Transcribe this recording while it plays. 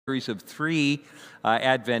Series of three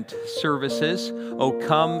Advent services. O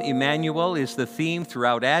come, Emmanuel is the theme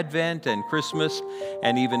throughout Advent and Christmas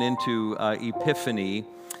and even into Epiphany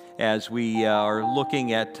as we are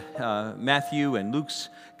looking at Matthew and Luke's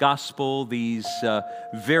Gospel, these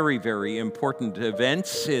very, very important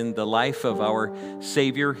events in the life of our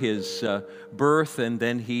Savior, his birth, and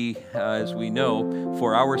then he, as we know,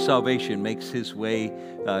 for our salvation makes his way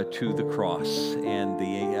to the cross and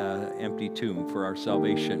the empty tomb for our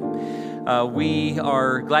salvation. We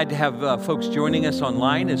are glad to have folks joining us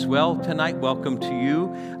online as well tonight. Welcome to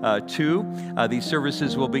you too. These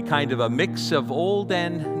services will be kind of a mix of old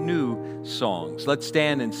and new songs. Let's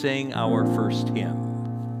stand and sing our first hymn.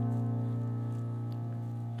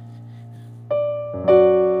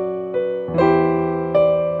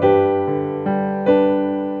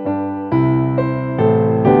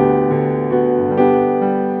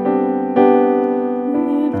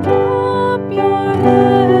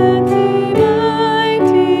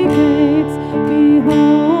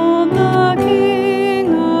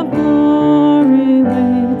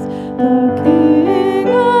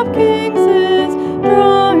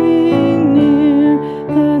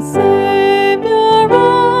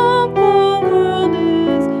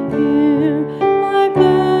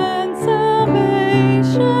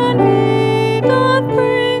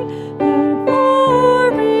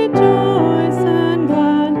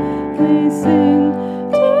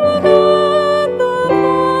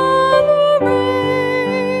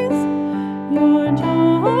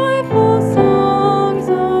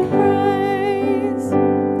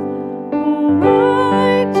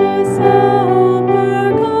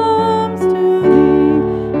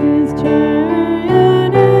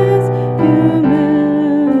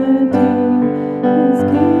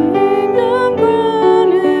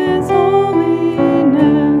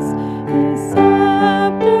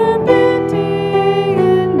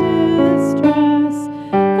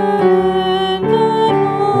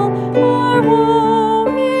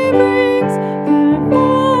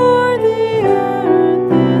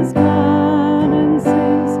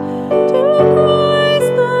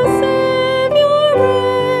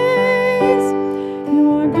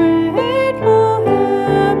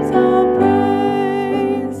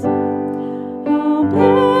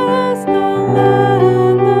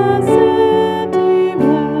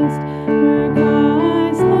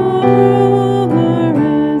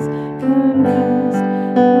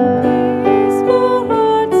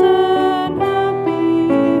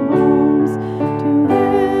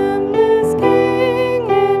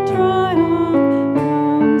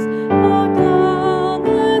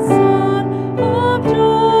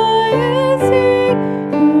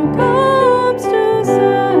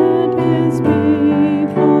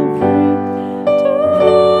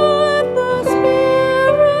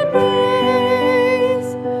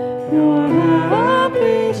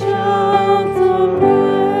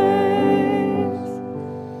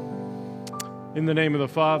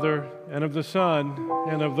 Father, and of the Son,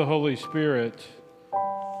 and of the Holy Spirit.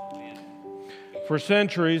 For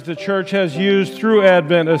centuries, the Church has used through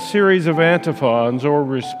Advent a series of antiphons or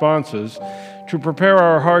responses to prepare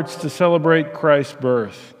our hearts to celebrate Christ's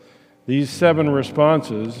birth. These 7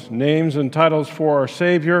 responses, names and titles for our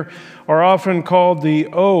Savior, are often called the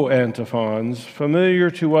O antiphons,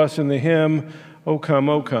 familiar to us in the hymn, O come,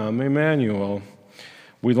 Emmanuel.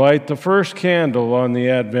 We light the first candle on the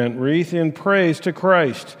Advent wreath in praise to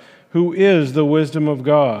Christ, who is the wisdom of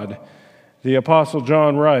God. The Apostle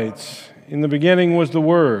John writes, "In the beginning was the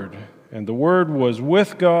Word, and the Word was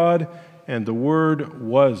with God, and the Word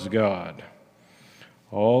was God.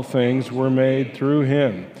 All things were made through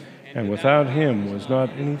him, and without him was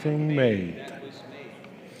not anything made."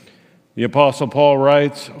 The Apostle Paul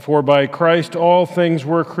writes, "For by Christ all things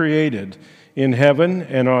were created, in heaven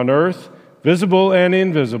and on earth, visible and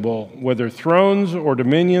invisible, whether thrones or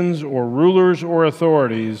dominions or rulers or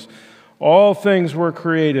authorities, all things were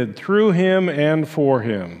created through him and for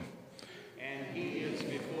him. And he is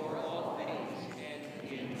before all things,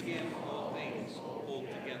 and in him all things hold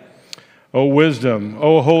together." O wisdom,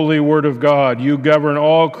 O holy word of God, you govern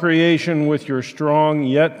all creation with your strong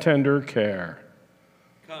yet tender care.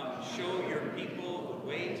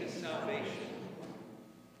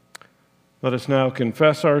 Let us now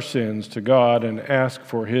confess our sins to God and ask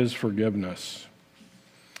for his forgiveness.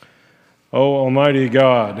 O Almighty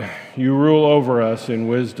God, you rule over us in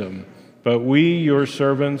wisdom, but we, your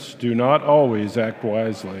servants, do not always act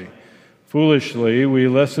wisely. Foolishly, we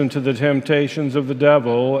listen to the temptations of the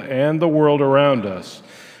devil and the world around us.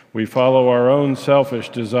 We follow our own selfish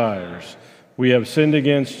desires. We have sinned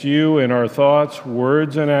against you in our thoughts,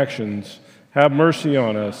 words, and actions. Have mercy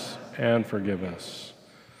on us and forgive us.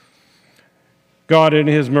 God in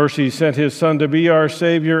his mercy sent his Son to be our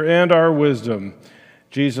Savior and our wisdom.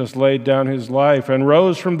 Jesus laid down his life and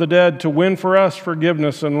rose from the dead to win for us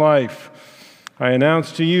forgiveness and life. I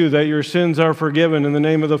announce to you that your sins are forgiven in the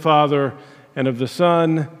name of the Father, and of the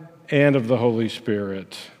Son, and of the Holy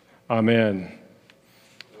Spirit. Amen.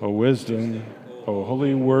 O wisdom, O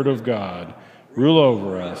holy word of God, rule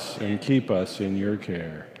over us and keep us in your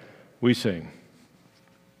care. We sing.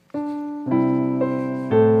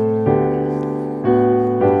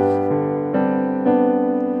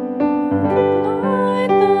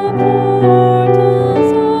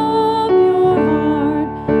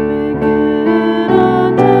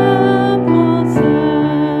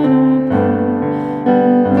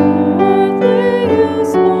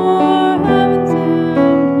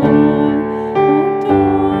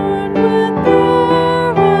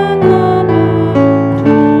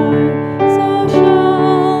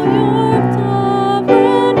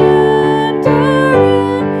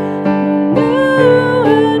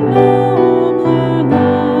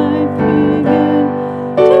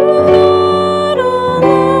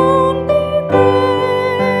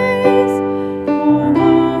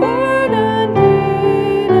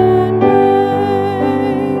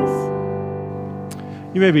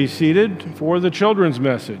 You may be seated for the children's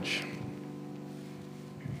message.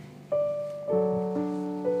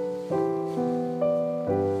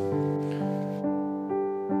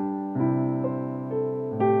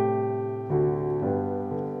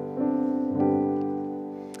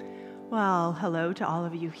 Well, hello to all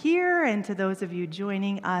of you here and to those of you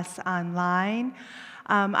joining us online.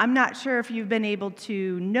 I'm not sure if you've been able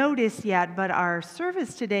to notice yet, but our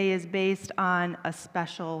service today is based on a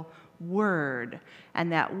special word,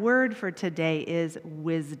 and that word for today is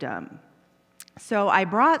wisdom. So I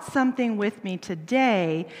brought something with me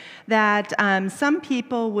today that some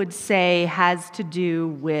people would say has to do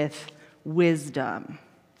with wisdom.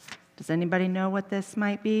 Does anybody know what this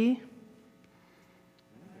might be?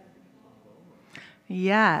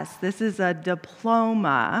 Yes, this is a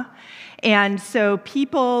diploma. And so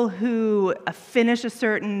people who finish a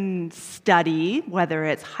certain study, whether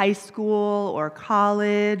it's high school or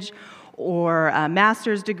college or a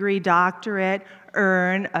master's degree, doctorate,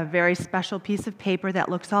 earn a very special piece of paper that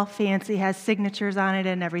looks all fancy, has signatures on it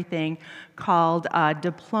and everything, called a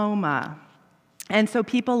diploma. And so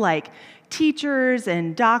people like teachers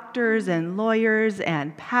and doctors and lawyers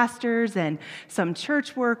and pastors and some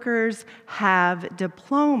church workers have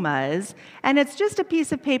diplomas, and it's just a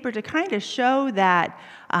piece of paper to kind of show that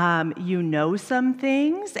you know some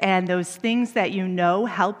things, and those things that you know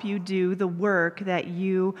help you do the work that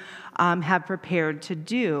you have prepared to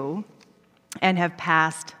do and have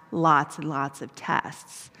passed lots and lots of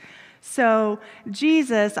tests. So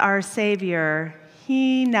Jesus, our Savior,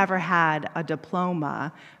 he never had a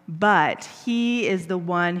diploma, but he is the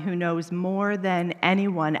one who knows more than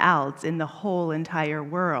anyone else in the whole entire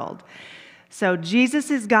world. So Jesus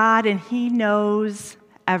is God, and he knows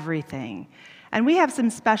everything. And we have some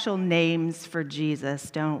special names for Jesus,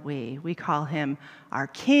 don't we? We call him our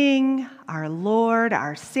King, our Lord,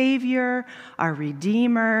 our Savior, our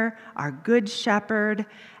Redeemer, our Good Shepherd.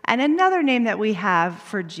 And another name that we have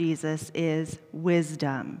for Jesus is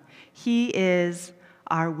Wisdom. He is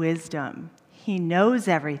our wisdom. He knows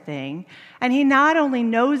everything, and he not only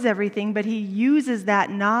knows everything, but he uses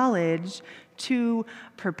that knowledge to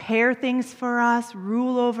prepare things for us,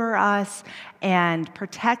 rule over us, and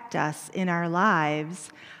protect us in our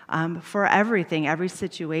lives for everything, every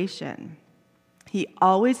situation. He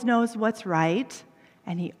always knows what's right,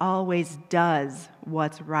 and he always does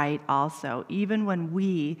what's right also, even when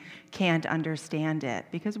we can't understand it,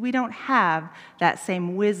 because we don't have that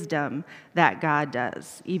same wisdom that God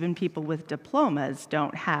does. Even people with diplomas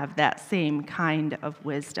don't have that same kind of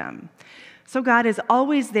wisdom. So God is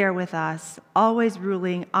always there with us, always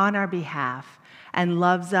ruling on our behalf, and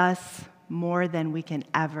loves us more than we can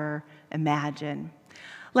ever imagine.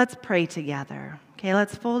 Let's pray together. Okay,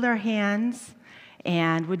 let's fold our hands.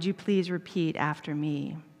 And would you please repeat after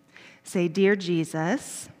me? Say, Dear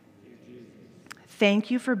Jesus,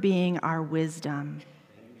 thank you for being our wisdom.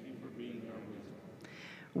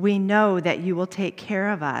 We know that you will take care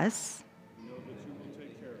of us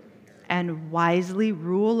and wisely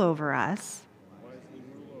rule over us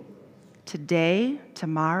today,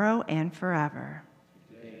 tomorrow, and forever.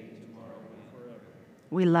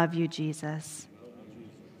 We love you, Jesus.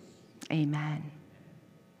 Amen.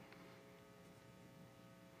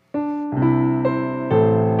 Open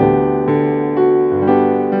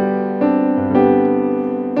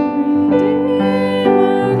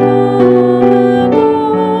wide my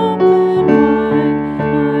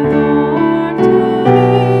heart to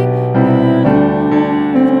thee, dear Lord.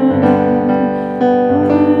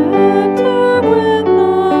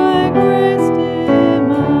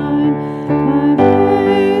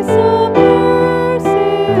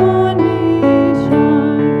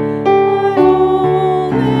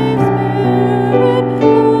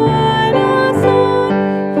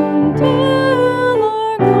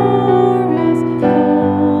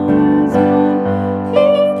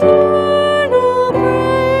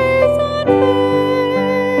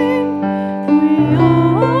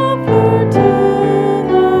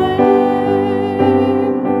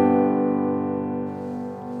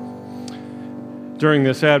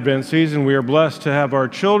 this Advent season, we are blessed to have our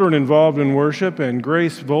children involved in worship, and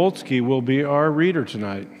Grace Volsky will be our reader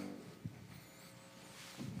tonight.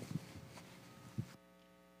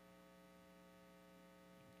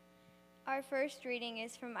 Our first reading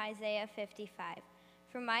is from Isaiah 55.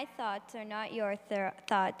 For my thoughts are not your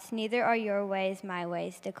thoughts, neither are your ways my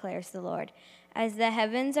ways, declares the Lord. As the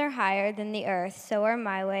heavens are higher than the earth, so are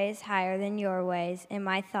my ways higher than your ways, and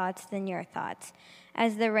my thoughts than your thoughts.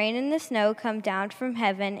 As the rain and the snow come down from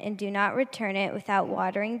heaven and do not return it without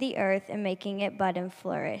watering the earth and making it bud and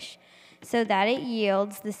flourish, so that it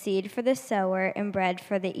yields the seed for the sower and bread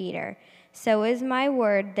for the eater, so is my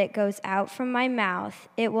word that goes out from my mouth.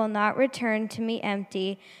 It will not return to me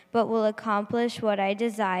empty, but will accomplish what I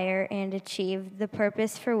desire and achieve the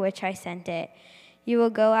purpose for which I sent it. You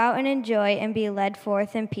will go out and enjoy and be led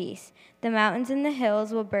forth in peace. The mountains and the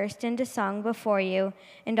hills will burst into song before you,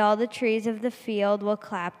 and all the trees of the field will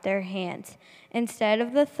clap their hands. Instead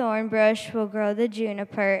of the thorn bush will grow the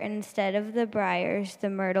juniper, and instead of the briars the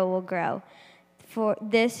myrtle will grow. For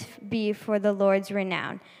this be for the Lord's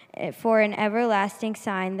renown, for an everlasting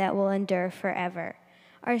sign that will endure forever.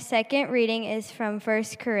 Our second reading is from 1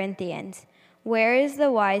 Corinthians. Where is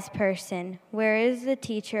the wise person? Where is the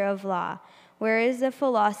teacher of law? Where is the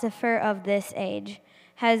philosopher of this age?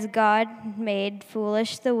 Has God made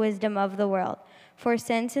foolish the wisdom of the world? For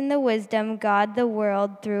since in the wisdom God the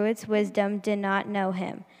world through its wisdom did not know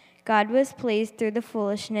him, God was pleased through the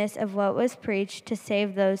foolishness of what was preached to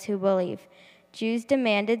save those who believe. Jews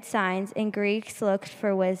demanded signs, and Greeks looked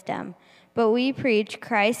for wisdom. But we preach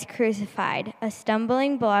Christ crucified, a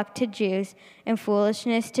stumbling block to Jews and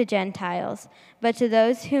foolishness to Gentiles. But to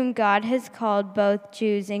those whom God has called, both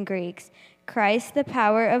Jews and Greeks, Christ the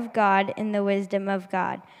power of God and the wisdom of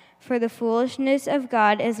God. For the foolishness of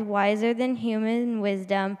God is wiser than human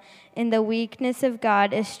wisdom, and the weakness of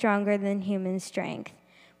God is stronger than human strength.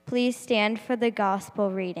 Please stand for the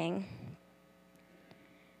gospel reading.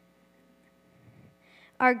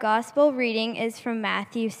 Our gospel reading is from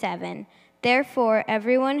Matthew 7. Therefore,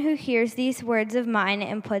 everyone who hears these words of mine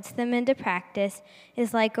and puts them into practice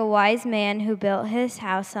is like a wise man who built his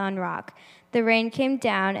house on rock. The rain came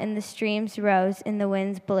down, and the streams rose, and the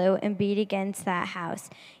winds blew and beat against that house.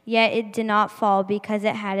 Yet it did not fall, because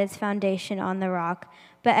it had its foundation on the rock.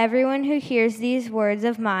 But everyone who hears these words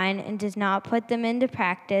of mine and does not put them into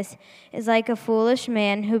practice is like a foolish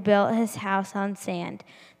man who built his house on sand.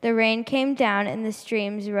 The rain came down, and the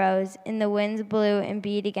streams rose, and the winds blew and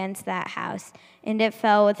beat against that house, and it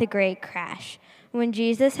fell with a great crash. When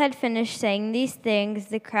Jesus had finished saying these things,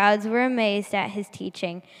 the crowds were amazed at his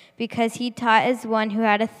teaching, because he taught as one who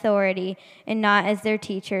had authority and not as their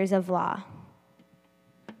teachers of law.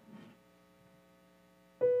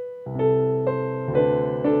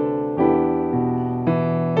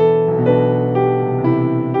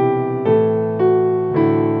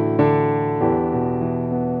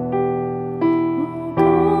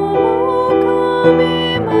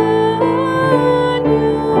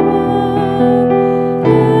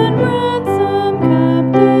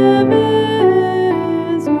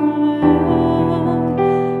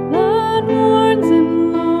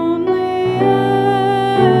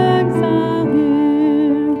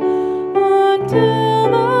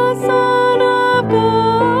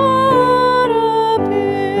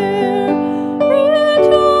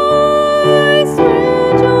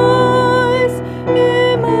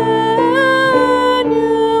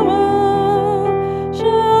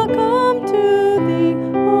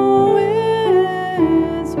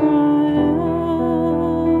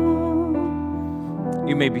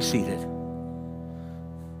 Seated.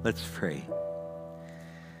 Let's pray.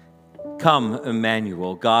 Come,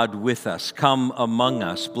 Emmanuel, God with us. Come among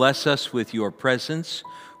us. Bless us with your presence,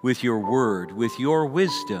 with your word, with your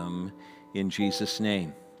wisdom. In Jesus'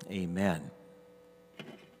 name, amen.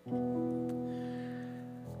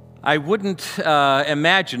 I wouldn't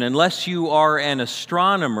imagine, unless you are an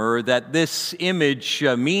astronomer, that this image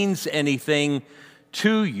means anything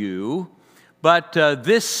to you. But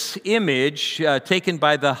this image, taken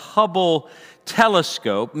by the Hubble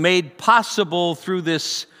telescope, made possible through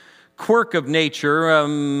this quirk of nature,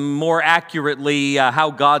 more accurately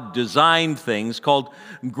how God designed things, called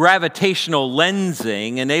gravitational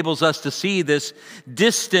lensing, enables us to see this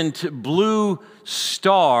distant blue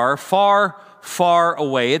star far, far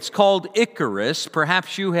away. It's called Icarus.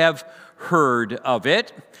 Perhaps you have heard of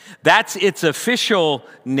it. That's its official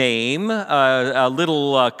name, a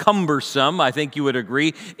little cumbersome, I think you would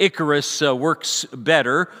agree. Icarus works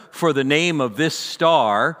better for the name of this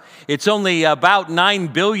star. It's only about 9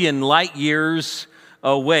 billion light years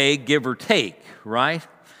away, give or take, right?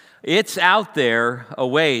 It's out there a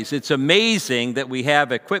ways. It's amazing that we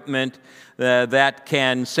have equipment that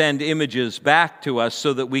can send images back to us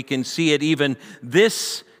so that we can see it even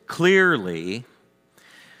this clearly.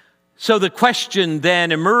 So the question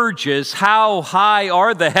then emerges, how high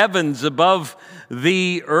are the heavens above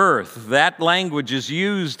the earth? That language is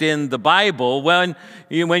used in the Bible. When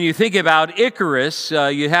you think about Icarus,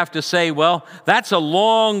 you have to say, well, that's a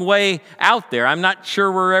long way out there. I'm not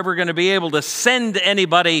sure we're ever going to be able to send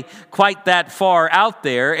anybody quite that far out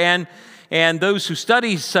there. And those who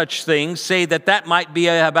study such things say that might be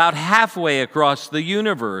about halfway across the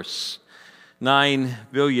universe, 9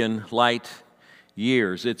 billion light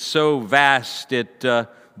years. It's so vast it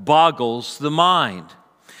boggles the mind.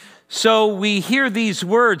 So we hear these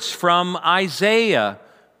words from Isaiah.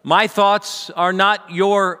 My thoughts are not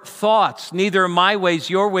your thoughts, neither are my ways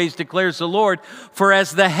your ways, declares the Lord. For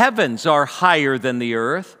as the heavens are higher than the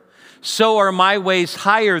earth, so are my ways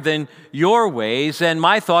higher than your ways, and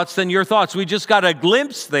my thoughts than your thoughts. We just got a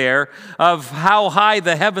glimpse there of how high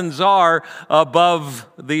the heavens are above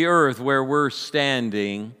the earth where we're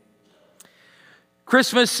standing.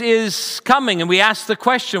 Christmas is coming, and we ask the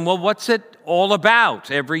question, well, what's it all about?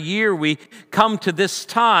 Every year we come to this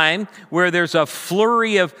time where there's a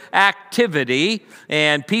flurry of activity,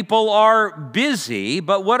 and people are busy,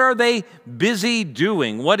 but what are they busy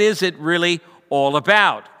doing? What is it really all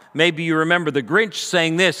about? Maybe you remember the Grinch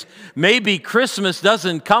saying this, maybe Christmas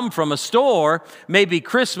doesn't come from a store, maybe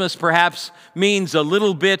Christmas perhaps means a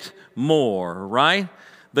little bit more, right?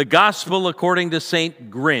 The gospel according to St.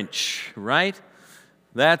 Grinch, right?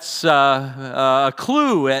 That's a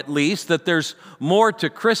clue, at least, that there's more to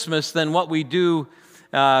Christmas than what we do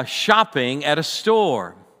shopping at a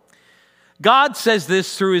store. God says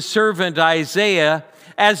this through his servant Isaiah,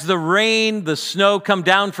 as the rain, the snow come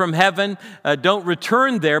down from heaven, don't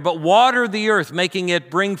return there, but water the earth, making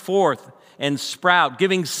it bring forth and sprout,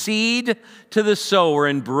 giving seed to the sower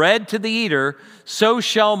and bread to the eater, so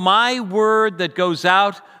shall my word that goes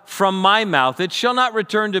out from my mouth, it shall not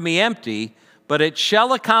return to me empty, but it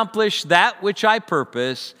shall accomplish that which I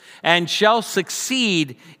purpose and shall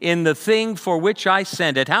succeed in the thing for which I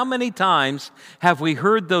sent it. How many times have we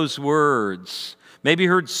heard those words? Maybe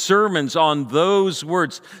heard sermons on those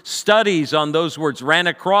words, studies on those words, ran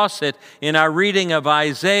across it in our reading of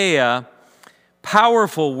Isaiah.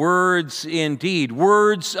 Powerful words indeed.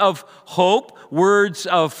 Words of hope, words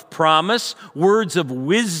of promise, words of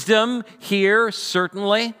wisdom here,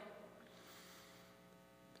 certainly.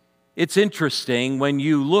 It's interesting when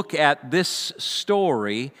you look at this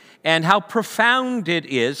story and how profound it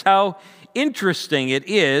is, how interesting it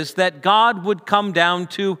is that God would come down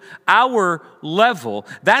to our level.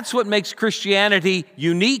 That's what makes Christianity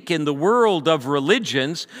unique in the world of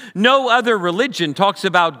religions. No other religion talks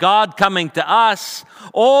about God coming to us.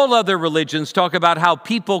 All other religions talk about how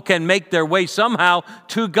people can make their way somehow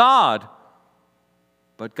to God.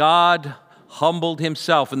 But God humbled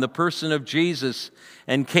himself in the person of Jesus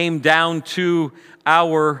and came down to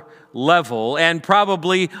our level, and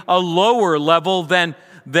probably a lower level than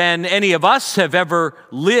any of us have ever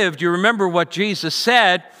lived. You remember what Jesus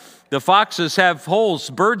said, the foxes have holes,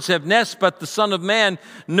 birds have nests, but the Son of Man,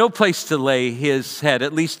 no place to lay his head.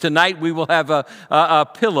 At least tonight we will have a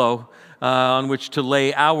pillow on which to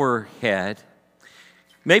lay our head.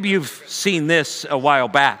 Maybe you've seen this a while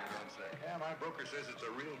back. Yeah, my broker says it's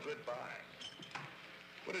a real good buy.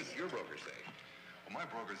 What does your broker say? Well, my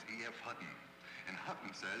broker's E.F. Hutton, and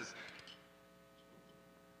Hutton says...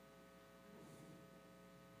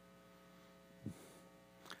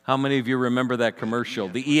 How many of you remember that commercial?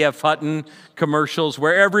 The E.F. Hutton commercials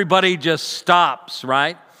where everybody just stops,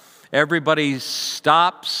 right? Everybody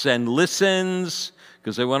stops and listens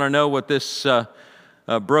because they want to know what this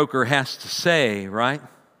broker has to say, right?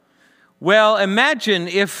 Well, imagine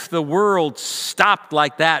if the world stopped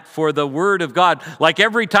like that for the Word of God. Like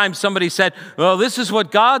every time somebody said, well, this is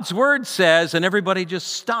what God's Word says, and everybody just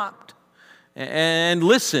stopped and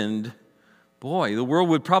listened. Boy, the world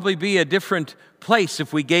would probably be a different place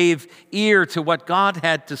if we gave ear to what God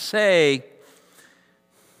had to say.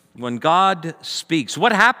 When God speaks,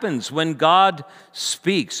 what happens when God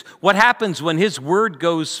speaks? What happens when His Word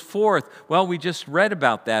goes forth? Well, we just read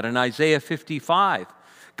about that in Isaiah 55.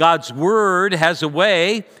 God's Word has a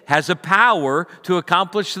way, has a power to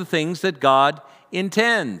accomplish the things that God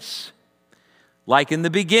intends. Like in the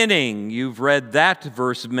beginning, you've read that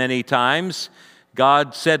verse many times.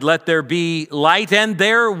 God said, let there be light, and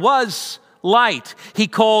there was light. He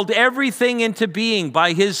called everything into being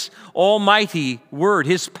by His almighty Word,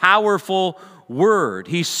 His powerful Word.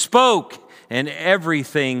 He spoke, and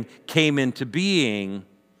everything came into being.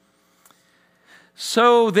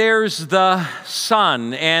 So there's the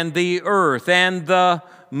sun and the earth and the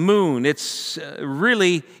moon. It's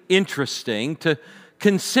really interesting to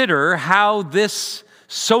consider how this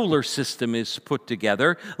solar system is put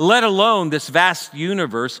together, let alone this vast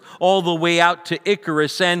universe all the way out to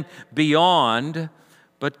Icarus and beyond.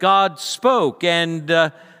 But God spoke, and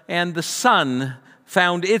the sun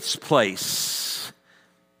found its place.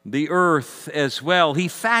 The earth as well. He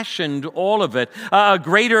fashioned all of it. A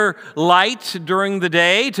greater light during the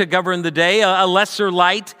day to govern the day, a lesser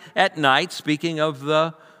light at night, speaking of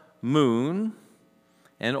the moon,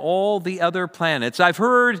 and all the other planets. I've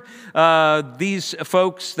heard these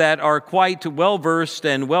folks that are quite well-versed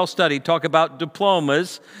and well-studied talk about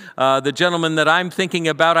diplomas. The gentleman that I'm thinking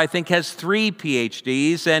about, I think, has 3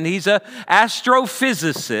 PhDs, and he's an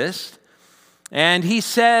astrophysicist. And he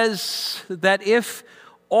says that if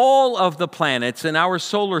all of the planets in our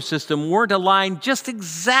solar system weren't aligned just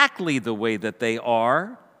exactly the way that they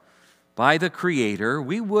are by the Creator,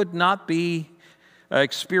 we would not be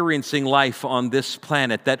experiencing life on this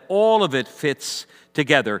planet, that all of it fits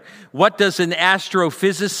together. What does an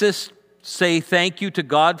astrophysicist say thank you to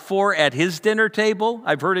God for at his dinner table?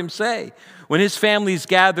 I've heard him say, when his family's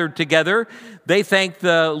gathered together, they thank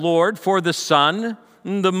the Lord for the sun,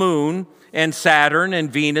 the moon, and Saturn and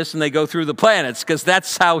Venus, and they go through the planets, because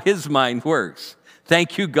that's how his mind works.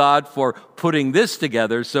 Thank you, God, for putting this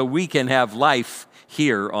together so we can have life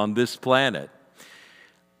here on this planet.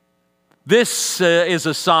 This is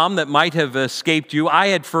a psalm that might have escaped you. I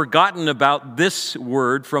had forgotten about this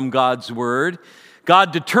word from God's word.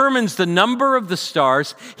 God determines the number of the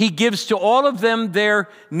stars. He gives to all of them their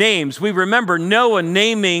names. We remember Noah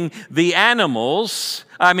naming the animals.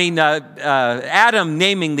 Adam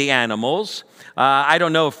naming the animals. I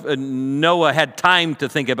don't know if Noah had time to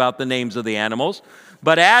think about the names of the animals.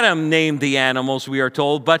 But Adam named the animals, we are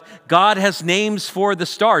told, but God has names for the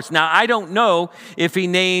stars. Now, I don't know if he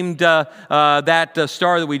named that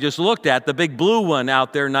star that we just looked at, the big blue one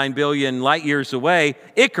out there 9 billion light years away,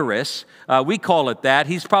 Icarus. We call it that.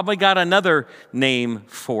 He's probably got another name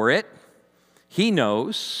for it. He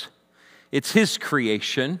knows. It's his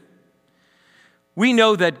creation. We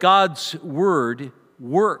know that God's word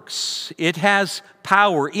works. It has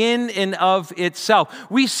power in and of itself.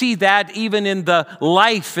 We see that even in the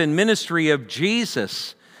life and ministry of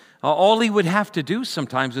Jesus. All he would have to do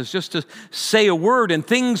sometimes is just to say a word and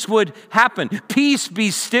things would happen. Peace be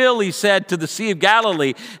still, he said to the Sea of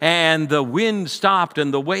Galilee, and the wind stopped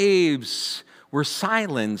and the waves were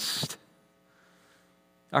silenced.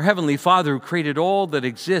 Our Heavenly Father, who created all that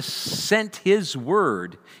exists, sent His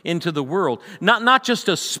word into the world. Not just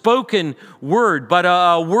a spoken word, but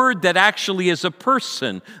a word that actually is a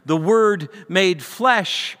person. The Word made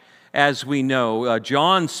flesh, as we know.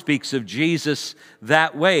 John speaks of Jesus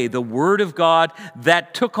that way. The Word of God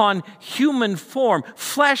that took on human form,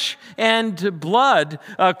 flesh and blood,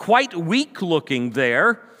 quite weak-looking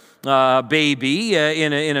there. Baby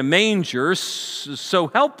in a manger, so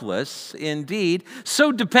helpless indeed,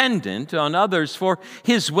 so dependent on others for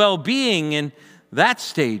his well-being in that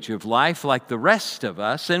stage of life, like the rest of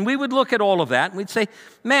us. And we would look at all of that and we'd say,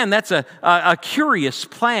 man, that's a curious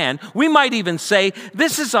plan. We might even say,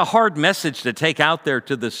 this is a hard message to take out there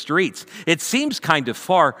to the streets. It seems kind of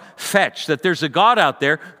far-fetched that there's a God out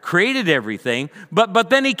there, created everything,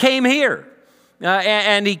 but then he came here.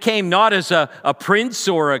 And he came not as a prince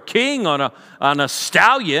or a king on a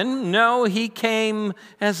stallion. No, he came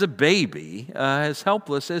as a baby, as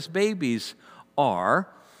helpless as babies are.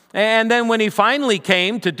 And then when he finally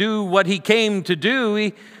came to do what he came to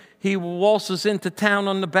do, he waltzes into town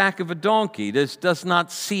on the back of a donkey. This does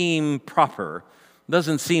not seem proper.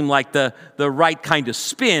 Doesn't seem like the right kind of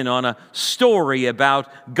spin on a story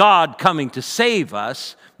about God coming to save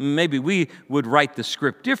us. Maybe we would write the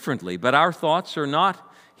script differently, but our thoughts are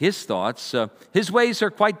not his thoughts. His ways are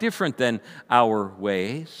quite different than our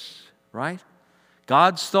ways, right?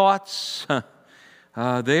 God's thoughts,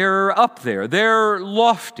 they're up there. They're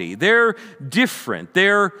lofty. They're different.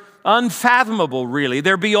 They're unfathomable, really.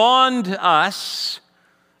 They're beyond us,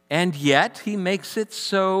 and yet he makes it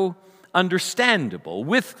so understandable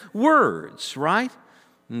with words, right?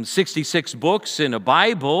 66 books in a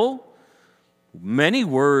Bible. Many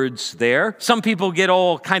words there. Some people get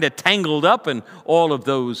all kind of tangled up in all of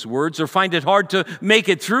those words or find it hard to make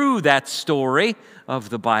it through that story of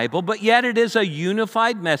the Bible, but yet it is a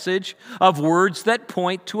unified message of words that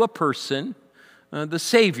point to a person, the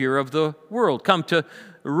Savior of the world, come to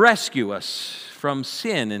rescue us from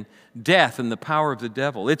sin and death and the power of the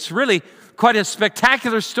devil. It's really quite a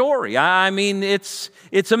spectacular story. I mean, it's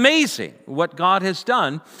amazing what God has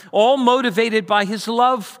done, all motivated by His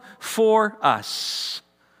love for us,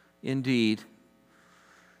 indeed.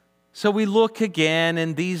 So we look again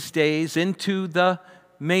in these days into the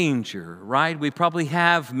manger, right? We probably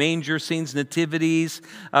have manger scenes, nativities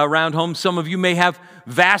around home. Some of you may have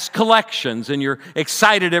vast collections, and you're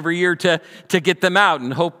excited every year to get them out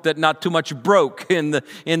and hope that not too much broke in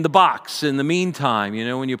the box in the meantime,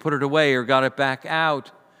 when you put it away or got it back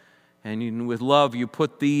out. And with love, you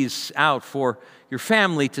put these out for your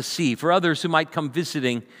family to see, for others who might come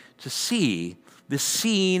visiting to see this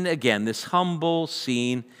scene again, this humble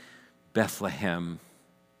scene, Bethlehem.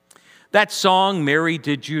 That song, Mary,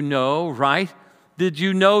 did you know, right? Did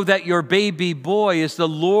you know that your baby boy is the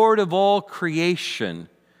Lord of all creation?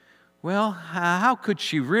 Well, how could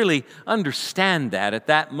she really understand that at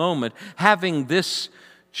that moment, having this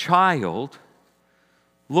child,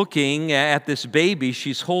 looking at this baby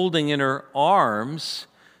she's holding in her arms?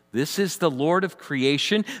 This is the Lord of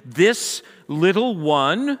creation. This little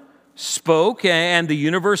one spoke and the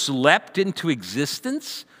universe leapt into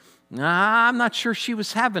existence. I'm not sure she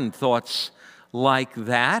was having thoughts like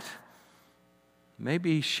that.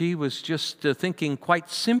 Maybe she was just thinking quite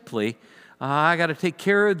simply, I got to take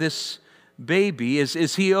care of this baby.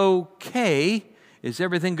 Is he okay? Is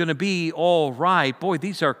everything going to be all right? Boy,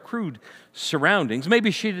 these are crude surroundings. Maybe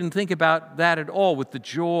she didn't think about that at all with the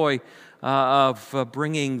joy of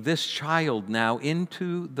bringing this child now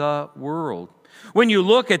into the world. When you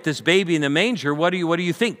look at this baby in the manger, what do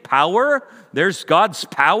you think? Power? There's God's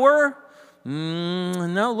power?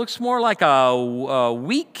 No, it looks more like a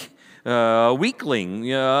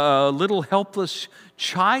weakling, a little helpless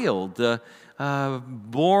child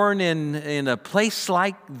born in a place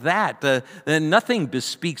like that. And nothing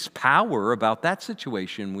bespeaks power about that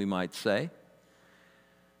situation, we might say.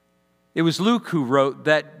 It was Luke who wrote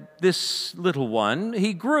that this little one,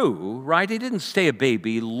 he grew, right? He didn't stay a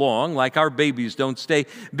baby long, like our babies don't stay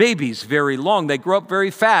babies very long. They grow up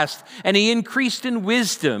very fast. And he increased in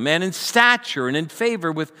wisdom and in stature and in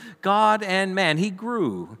favor with God and man. He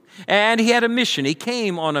grew. And he had a mission. He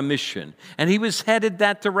came on a mission. And he was headed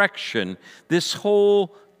that direction this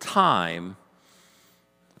whole time.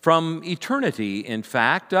 From eternity, in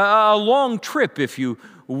fact, a long trip, if you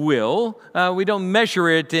will. We don't measure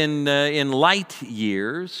it in light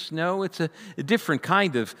years. No, it's a different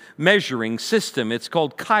kind of measuring system. It's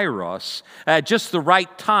called kairos. At just the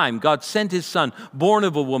right time, God sent his Son, born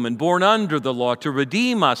of a woman, born under the law, to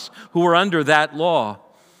redeem us who are under that law,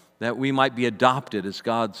 that we might be adopted as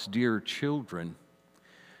God's dear children.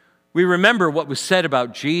 We remember what was said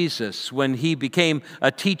about Jesus when he became a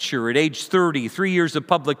teacher at age 30, 3 years of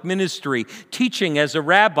public ministry, teaching as a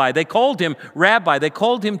rabbi. They called him rabbi, they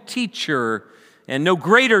called him teacher, and no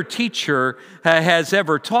greater teacher has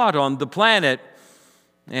ever taught on the planet.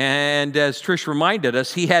 And as Trish reminded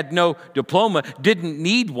us, he had no diploma, didn't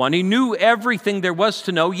need one. He knew everything there was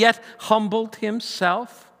to know, yet humbled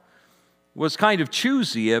himself, was kind of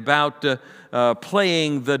choosy about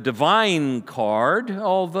playing the divine card,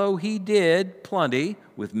 although he did plenty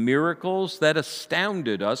with miracles that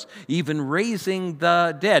astounded us, even raising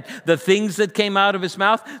the dead. The things that came out of his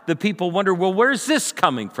mouth, the people wonder, well, where's this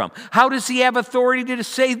coming from? How does he have authority to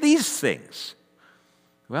say these things?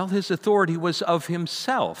 Well, his authority was of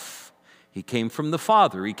himself. He came from the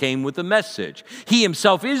Father. He came with the message. He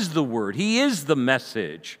himself is the Word. He is the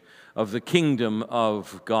message of the kingdom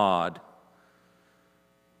of God.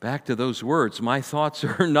 Back to those words, my thoughts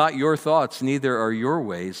are not your thoughts, neither are your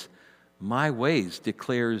ways. My ways,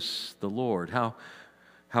 declares the Lord. How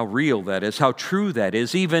real that is, how true that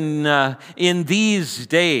is. Even in these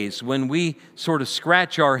days when we sort of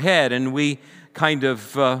scratch our head and we kind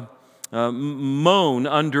of moan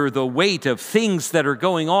under the weight of things that are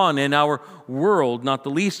going on in our world, not the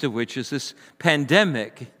least of which is this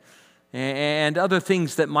pandemic and other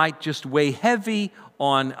things that might just weigh heavy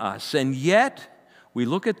on us. And yet, we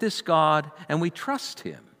look at this God and we trust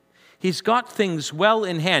him. He's got things well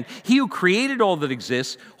in hand. He who created all that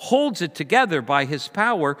exists, holds it together by his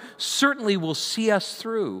power, certainly will see us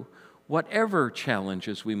through whatever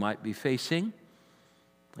challenges we might be facing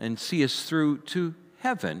and see us through to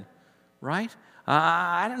heaven, right?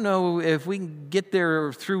 I don't know if we can get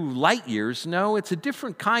there through light years. No, it's a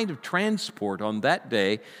different kind of transport on that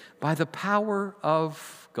day by the power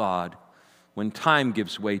of God when time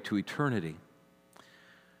gives way to eternity.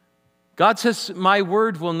 God says, my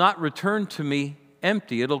word will not return to me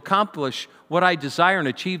empty. It'll accomplish what I desire and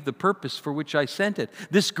achieve the purpose for which I sent it.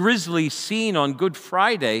 This grisly scene on Good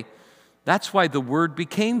Friday, that's why the Word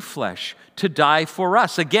became flesh, to die for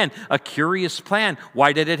us. Again, a curious plan.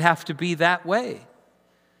 Why did it have to be that way?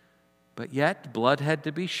 But yet, blood had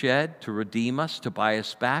to be shed to redeem us, to buy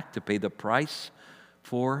us back, to pay the price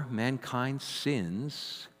for mankind's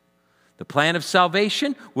sins. The plan of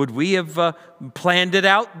salvation, would we have planned it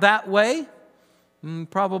out that way?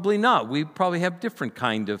 Probably not. We probably have different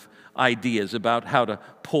kind of ideas about how to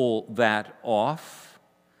pull that off.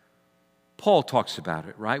 Paul talks about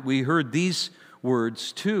it, right? We heard these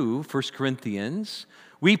words too, 1 Corinthians.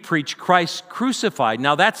 We preach Christ crucified.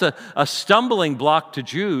 Now that's a stumbling block to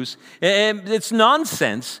Jews. It's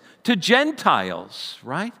nonsense to Gentiles,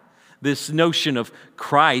 right? This notion of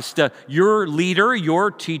Christ, your leader,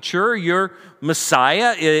 your teacher, your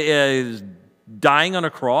Messiah is dying on a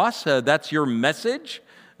cross. That's your message.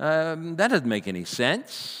 That doesn't make any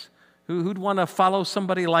sense. Who'd want to follow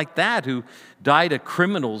somebody like that who died a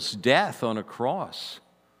criminal's death on a cross?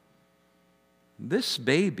 This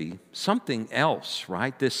baby, something else,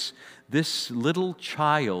 right? This little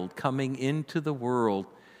child coming into the world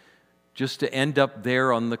just to end up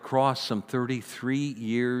there on the cross some 33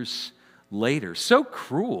 years later. So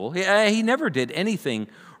cruel. He never did anything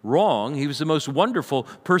wrong. He was the most wonderful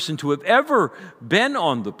person to have ever been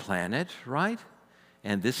on the planet, right?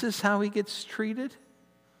 And this is how he gets treated?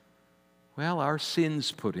 Well, our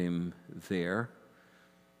sins put him there.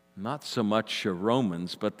 Not so much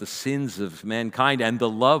Romans, but the sins of mankind and the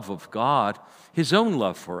love of God. His own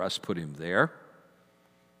love for us put him there.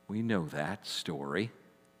 We know that story.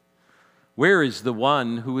 Where is the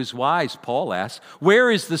one who is wise, Paul asks? Where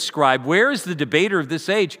is the scribe? Where is the debater of this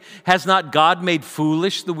age? Has not God made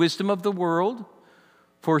foolish the wisdom of the world?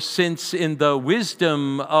 For since in the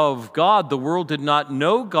wisdom of God, the world did not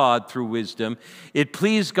know God through wisdom, it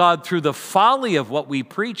pleased God through the folly of what we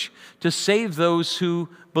preach to save those who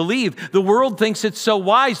believe. The world thinks it's so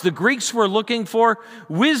wise. The Greeks were looking for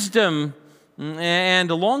wisdom.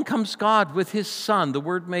 And along comes God with his Son, the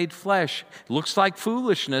Word made flesh. It looks like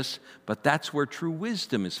foolishness, but that's where true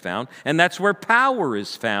wisdom is found. And that's where power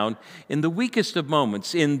is found in the weakest of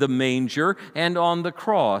moments, in the manger and on the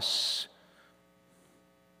cross.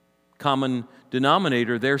 Common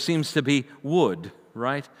denominator there seems to be wood,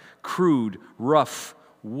 right? Crude, rough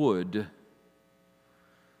wood.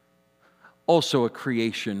 Also a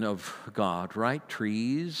creation of God, right?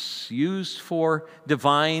 Trees used for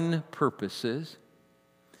divine purposes.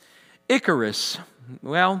 Icarus,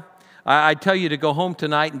 well, I tell you to go home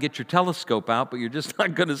tonight and get your telescope out, but you're just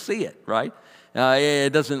not going to see it, right?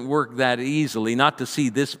 It doesn't work that easily, not to see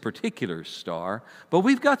this particular star, but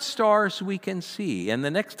we've got stars we can see. And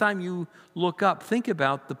the next time you look up, think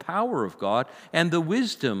about the power of God and the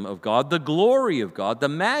wisdom of God, the glory of God, the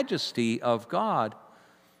majesty of God,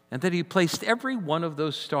 and that he placed every one of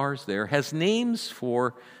those stars there, has names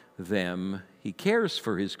for them. He cares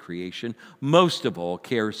for his creation, most of all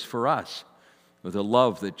cares for us with a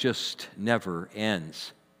love that just never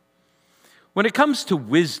ends. When it comes to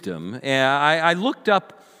wisdom, I looked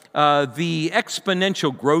up the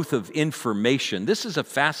exponential growth of information. This is a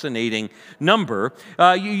fascinating number.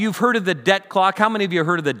 You've heard of the debt clock. How many of you have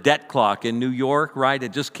heard of the debt clock in New York, right?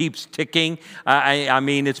 It just keeps ticking. I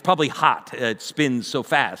mean, it's probably hot. It spins so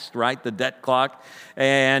fast, right? The debt clock.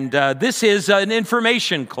 And this is an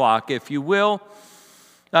information clock, if you will.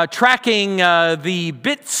 Tracking the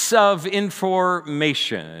bits of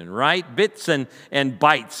information, right? Bits and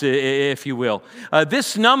bytes, if you will.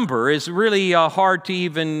 This number is really hard to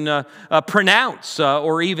even pronounce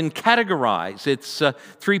or even categorize. It's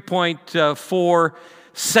 3.4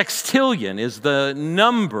 sextillion is the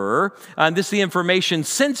number. This is the information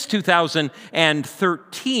since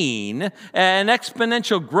 2013, an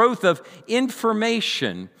exponential growth of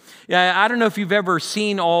information. I don't know if you've ever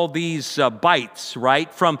seen all these bytes,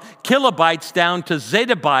 right? From kilobytes down to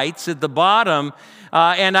zettabytes at the bottom.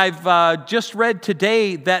 And I've just read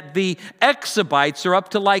today that the exabytes are up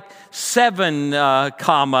to like 7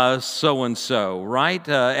 comma so-and-so, right?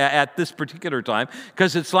 At this particular time,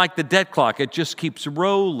 because it's like the debt clock. It just keeps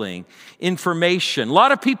rolling. Information. A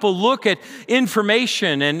lot of people look at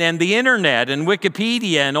information and the internet and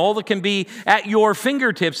Wikipedia and all that can be at your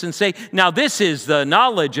fingertips and say, now this is the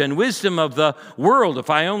knowledge and wisdom of the world.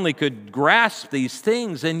 If I only could grasp these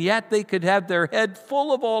things. And yet they could have their head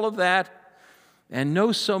full of all of that and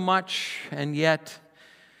know so much, and yet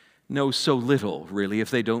know so little, really,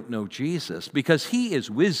 if they don't know Jesus, because he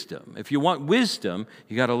is wisdom. If you want wisdom,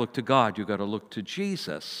 you got to look to God. You got to look to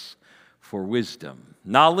Jesus for wisdom.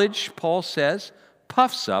 Knowledge, Paul says,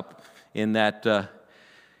 puffs up in that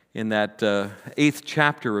 8th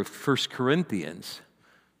chapter of 1 Corinthians.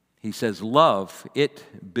 He says, love, it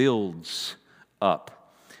builds up.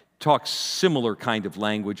 Talks similar kind of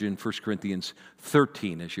language in 1 Corinthians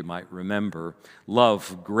 13, as you might remember.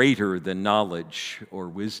 Love greater than knowledge or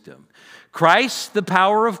wisdom. Christ, the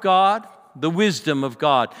power of God. the wisdom of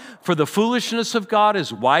God. For the foolishness of God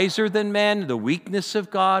is wiser than men, the weakness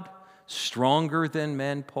of God stronger than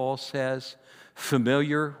men, Paul says.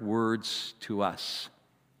 Familiar words to us.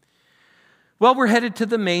 Well, we're headed to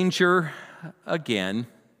the manger again.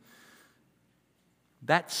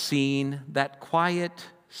 That scene, that quiet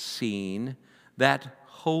scene, that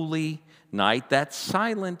holy night, that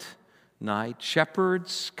silent night,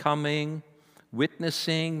 shepherds coming,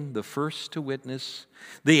 witnessing, the first to witness,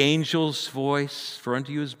 the angel's voice, for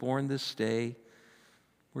unto you is born this day.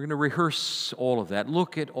 We're going to rehearse all of that,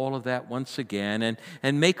 look at all of that once again,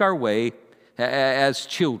 and make our way as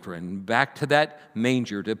children back to that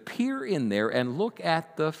manger, to peer in there and look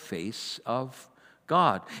at the face of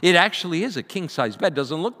God. It actually is a king-size bed.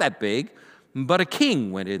 Doesn't look that big, but a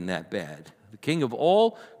king went in that bed. The king of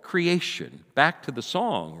all creation. Back to the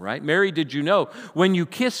song, right? Mary, did you know, when you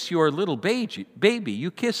kiss your little baby,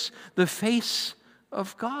 you kiss the face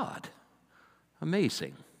of God.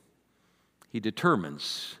 Amazing. He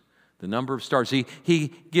determines the number of stars.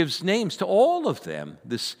 He gives names to all of them,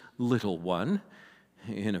 this little one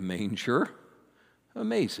in a manger.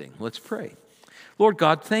 Amazing. Let's pray. Lord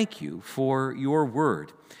God, thank you for your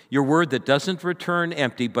word that doesn't return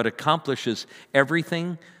empty but accomplishes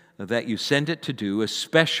everything that you send it to do,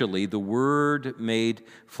 especially the Word made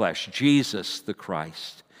flesh, Jesus the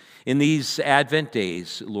Christ. In these Advent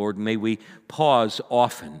days, Lord, may we pause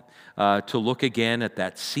often to look again at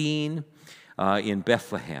that scene in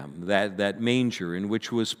Bethlehem, that manger in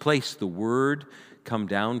which was placed the Word come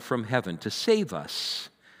down from heaven to save us,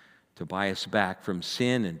 to buy us back from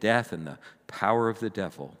sin and death and the power of the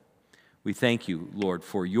devil. We thank you, Lord,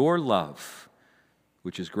 for your love,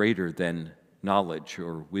 which is greater than knowledge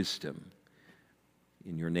or wisdom.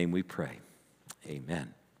 In your name we pray.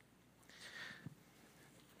 Amen.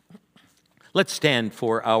 Let's stand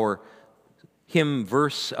for our hymn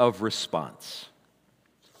verse of response.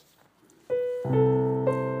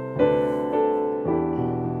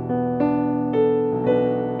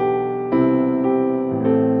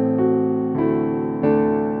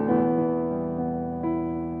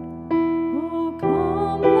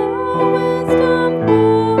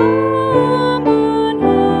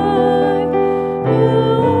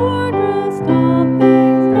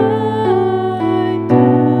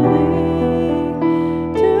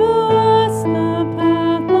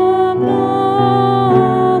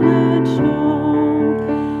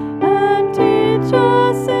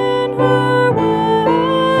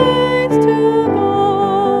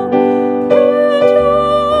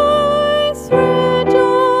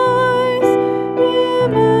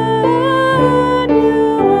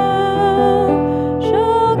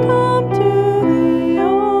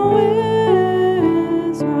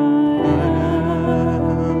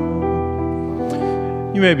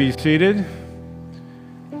 You may be seated.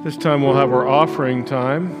 This time we'll have our offering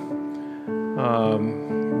time.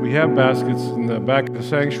 We have baskets in the back of the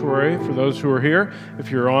sanctuary for those who are here.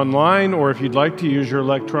 If you're online or if you'd like to use your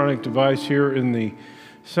electronic device here in the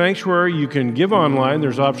sanctuary, you can give online.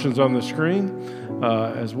 There's options on the screen,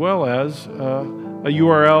 as well as a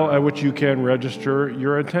URL at which you can register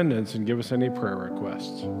your attendance and give us any prayer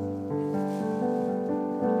requests.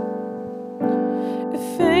 If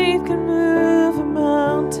faith can move a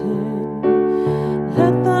mountain,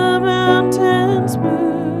 let the mountains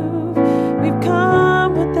move. We've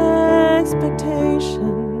come with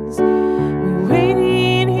expectations. We're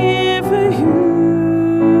waiting here for you.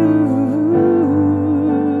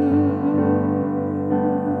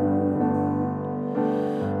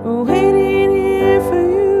 We're waiting here for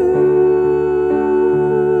you.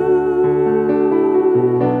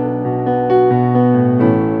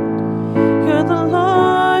 You're the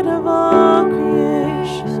Lord of all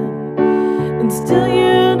creation, and still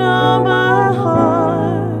you know my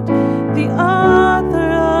heart, the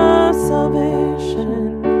author of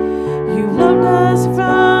salvation. You loved us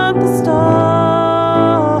from the start.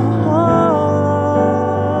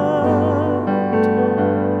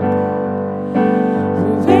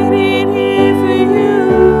 We're waiting here for you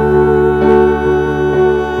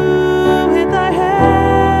with our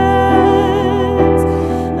hands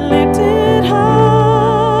lifted high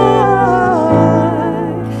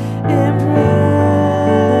in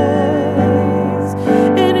praise.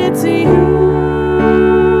 And it's you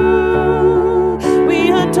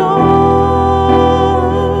we adore.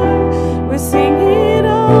 We're singing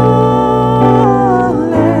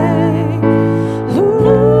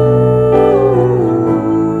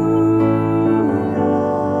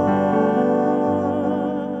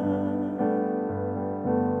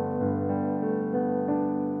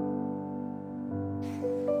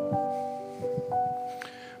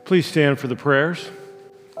Please stand for the prayers.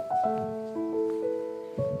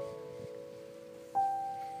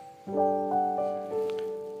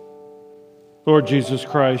 Lord Jesus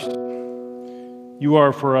Christ, you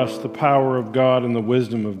are for us the power of God and the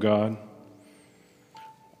wisdom of God.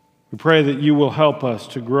 We pray that you will help us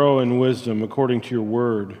to grow in wisdom according to your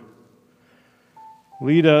word.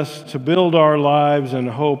 Lead us to build our lives and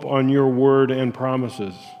hope on your word and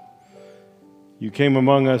promises. You came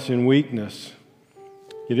among us in weakness,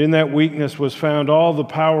 yet in that weakness was found all the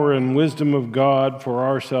power and wisdom of God for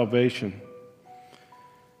our salvation.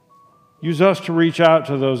 Use us to reach out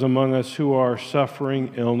to those among us who are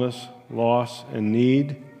suffering illness, loss, and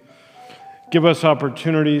need. Give us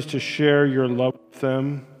opportunities to share your love with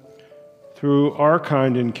them through our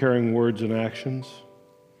kind and caring words and actions.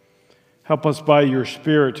 Help us by your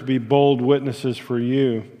Spirit to be bold witnesses for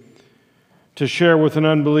you, to share with an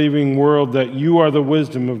unbelieving world that you are the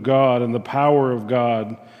wisdom of God and the power of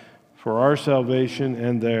God for our salvation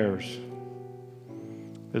and theirs.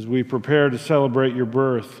 As we prepare to celebrate your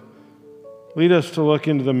birth, lead us to look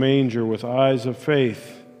into the manger with eyes of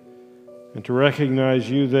faith and to recognize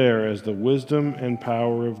you there as the wisdom and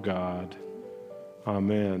power of God.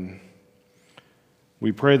 Amen.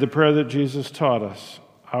 We pray the prayer that Jesus taught us.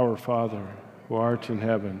 Our Father, who art in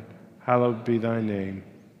heaven, hallowed be thy name.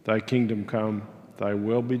 Thy kingdom come, thy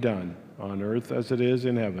will be done, on earth as it is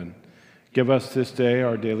in heaven. Give us this day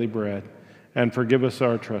our daily bread, and forgive us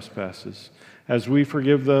our trespasses, as we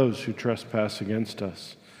forgive those who trespass against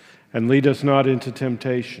us. And lead us not into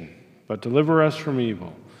temptation, but deliver us from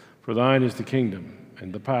evil. For thine is the kingdom,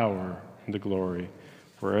 and the power, and the glory,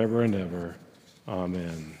 forever and ever.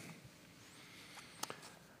 Amen.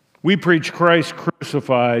 We preach Christ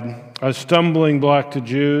crucified, a stumbling block to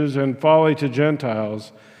Jews and folly to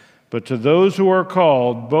Gentiles, but to those who are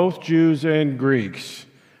called, both Jews and Greeks,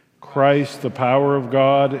 Christ, the power of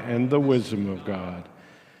God and the wisdom of God.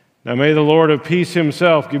 Now may the Lord of peace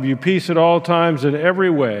himself give you peace at all times and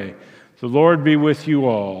every way. The Lord be with you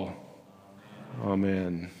all.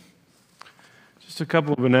 Amen. Just a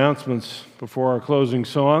couple of announcements before our closing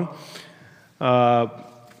song.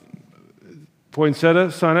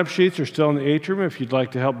 Poinsettia sign-up sheets are still in the atrium if you'd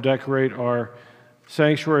like to help decorate our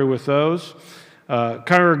sanctuary with those.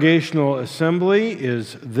 Congregational assembly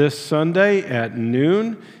is this Sunday at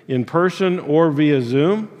noon, in person or via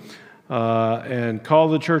Zoom. And call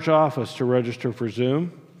the church office to register for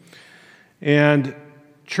Zoom. And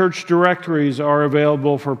church directories are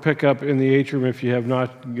available for pickup in the atrium if you have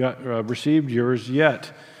not received yours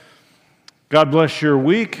yet. God bless your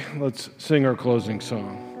week. Let's sing our closing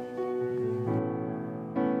song.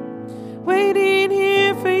 Waiting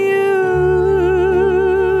here for you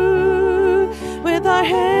with our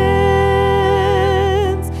hands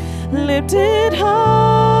lifted high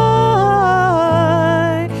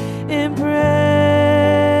in praise,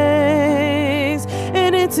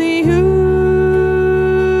 and it's you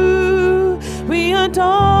we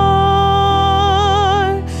adore.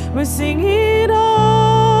 We're singing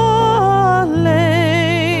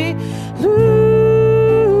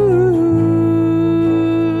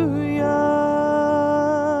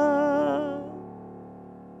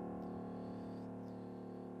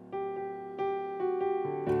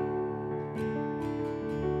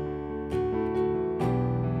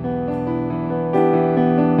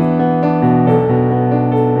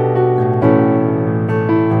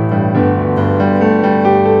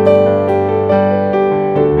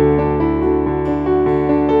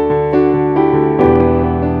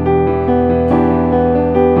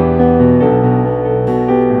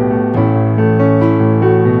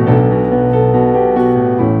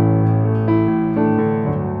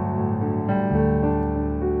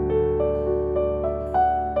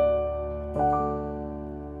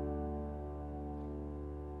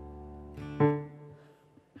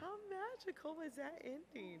magical was that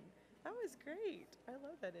ending? That was great. I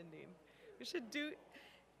love that ending. We should do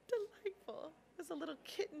delightful. There's a little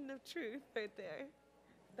kitten of truth right there.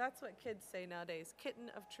 That's what kids say nowadays.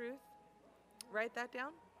 Kitten of truth. Write that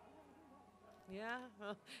down. Yeah,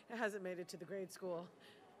 well, it hasn't made it to the grade school.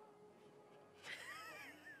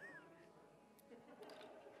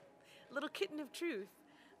 Little kitten of truth.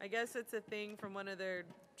 I guess it's a thing from one of their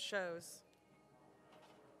shows.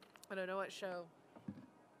 I don't know what show.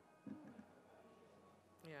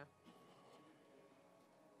 Yeah.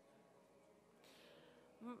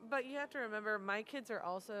 But you have to remember, my kids are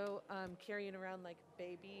also carrying around like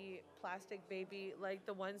plastic baby, like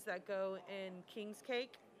the ones that go in King's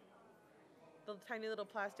Cake. The tiny little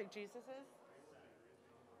plastic Jesuses.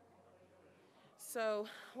 So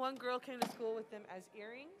one girl came to school with them as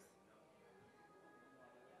earrings.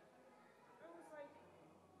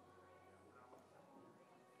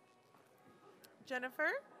 Jennifer,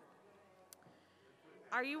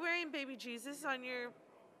 are you wearing baby Jesus on your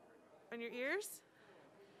ears?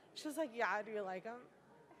 She was like, yeah, do you like them?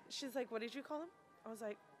 She's like, what did you call them? I was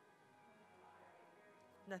like,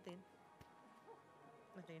 nothing.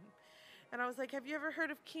 Nothing. And I was like, have you ever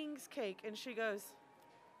heard of King's Cake? And she goes,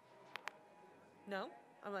 no.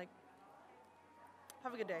 I'm like,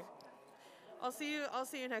 have a good day. I'll see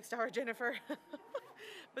you next hour, Jennifer.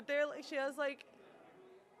 But she has like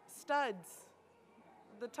studs,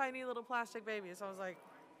 the tiny little plastic babies. So I was like,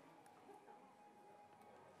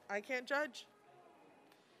 I can't judge.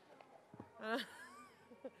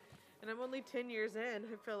 And I'm only 10 years in.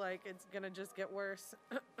 I feel like it's going to just get worse.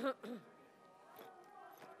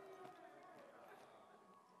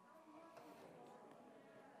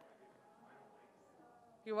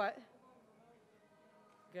 You what?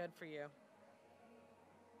 Good for you.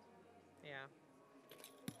 Yeah.